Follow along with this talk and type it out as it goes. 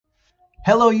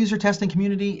Hello, user testing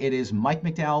community. It is Mike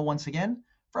McDowell once again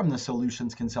from the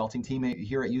Solutions Consulting team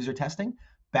here at User Testing,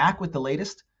 back with the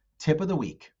latest tip of the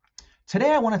week.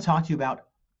 Today, I want to talk to you about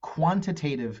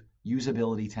quantitative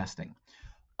usability testing.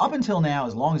 Up until now,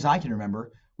 as long as I can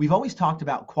remember, we've always talked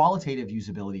about qualitative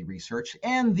usability research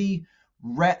and the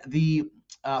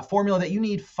formula that you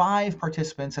need 5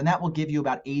 participants, and that will give you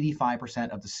about 85%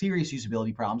 of the serious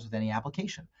usability problems with any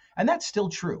application. And that's still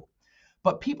true.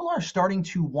 But people are starting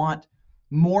to want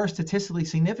more statistically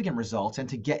significant results and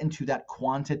to get into that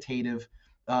quantitative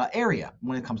area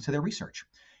when it comes to their research.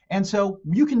 And so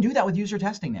you can do that with user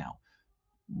testing now.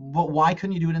 But why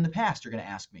couldn't you do it in the past, you're going to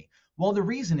ask me? Well, the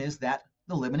reason is that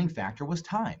the limiting factor was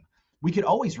time. We could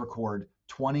always record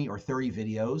 20 or 30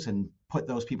 videos and put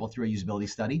those people through a usability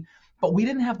study, but we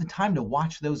didn't have the time to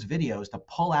watch those videos to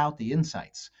pull out the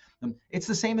insights. It's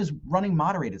the same as running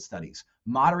moderated studies.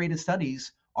 Moderated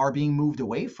studies are being moved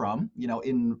away from,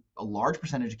 in a large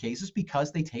percentage of cases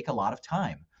because they take a lot of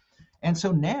time. And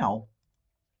so now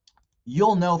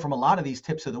you'll know from a lot of these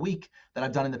tips of the week that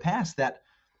I've done in the past that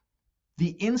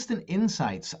the instant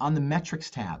insights on the metrics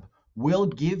tab will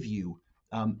give you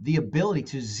the ability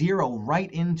to zero right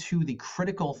into the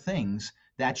critical things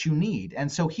that you need.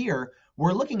 And so here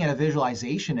we're looking at a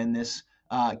visualization in this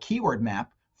keyword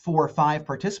map for 5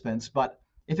 participants, but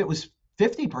if it was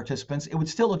 50 participants, it would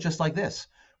still look just like this.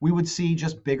 We would see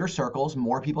just bigger circles,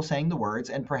 more people saying the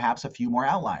words, and perhaps a few more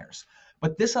outliers.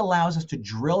 But this allows us to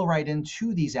drill right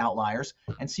into these outliers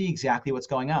and see exactly what's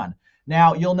going on.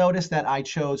 Now, you'll notice that I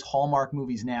chose Hallmark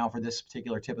movies now for this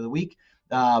particular tip of the week.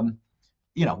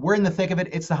 We're in the thick of it.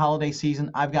 It's the holiday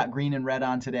season. I've got green and red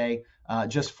on today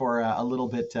just for a little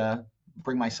bit,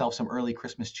 bring myself some early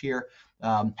Christmas cheer.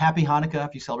 Happy Hanukkah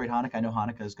if you celebrate Hanukkah. I know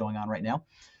Hanukkah is going on right now.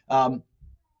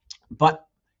 But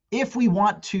if we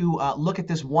want to look at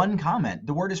this one comment,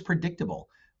 the word is predictable.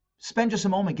 Spend just a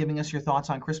moment giving us your thoughts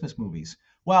on Christmas movies.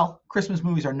 Well, Christmas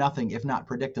movies are nothing if not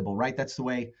predictable, right? That's the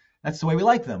way we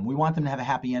like them. We want them to have a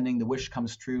happy ending. The wish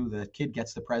comes true. The kid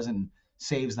gets the present and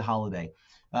saves the holiday.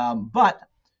 But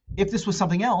if this was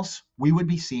something else, we would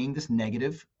be seeing this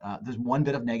negative, there's one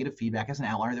bit of negative feedback as an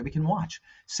outlier that we can watch.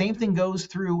 Same thing goes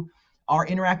through our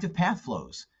interactive path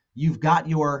flows. You've got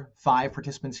your 5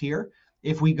 participants here.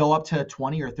 If we go up to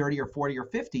 20 or 30 or 40 or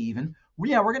 50 even,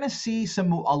 we're going to see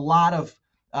a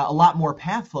lot more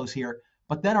path flows here,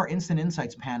 but then our instant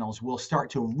insights panels will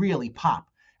start to really pop.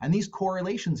 And these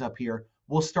correlations up here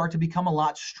will start to become a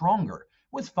lot stronger.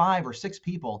 With 5 or 6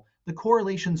 people, the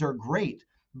correlations are great,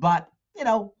 but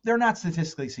they're not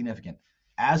statistically significant.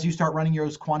 As you start running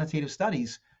your quantitative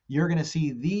studies, you're going to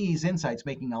see these insights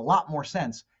making a lot more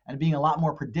sense and being a lot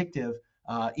more predictive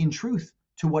in truth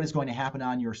to what is going to happen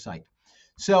on your site.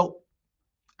 So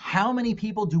how many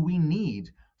people do we need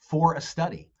for a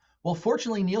study? Well,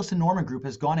 fortunately, Nielsen Norman Group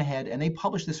has gone ahead and they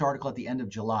published this article at the end of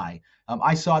July.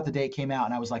 I saw it the day it came out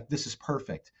and I was like, this is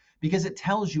perfect because it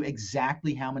tells you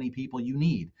exactly how many people you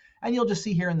need. And you'll just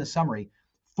see here in the summary,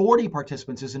 40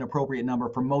 participants is an appropriate number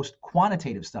for most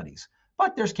quantitative studies,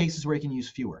 but there's cases where you can use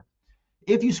fewer.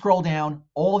 If you scroll down,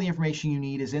 all the information you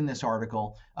need is in this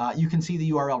article. You can see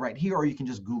the URL right here, or you can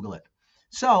just Google it.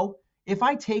 So if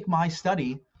I take my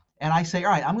study and I say,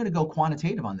 all right, I'm going to go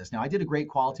quantitative on this. Now, I did a great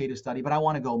qualitative study, but I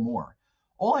want to go more.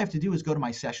 All I have to do is go to my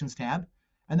sessions tab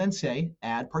and then say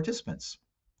add participants.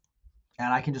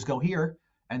 And I can just go here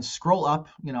and scroll up.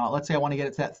 Let's say I want to get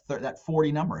it to that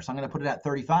 40 number. So I'm going to put it at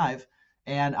 35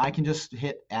 and I can just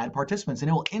hit add participants and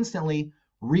it will instantly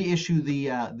reissue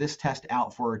this test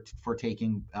out for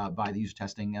taking by the user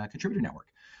testing contributor network.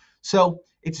 So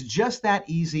it's just that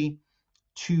easy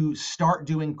to start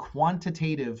doing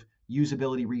quantitative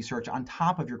usability research on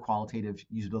top of your qualitative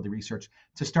usability research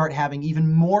to start having even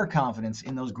more confidence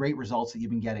in those great results that you've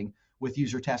been getting with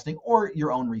user testing or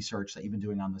your own research that you've been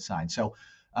doing on the side. So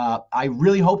I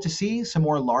really hope to see some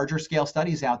more larger scale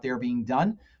studies out there being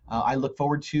done. I look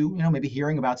forward to maybe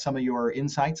hearing about some of your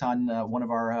insights on one of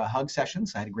our hug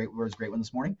sessions. I had a great one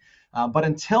this morning. But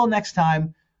until next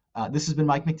time, this has been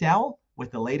Mike McDowell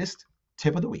with the latest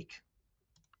tip of the week.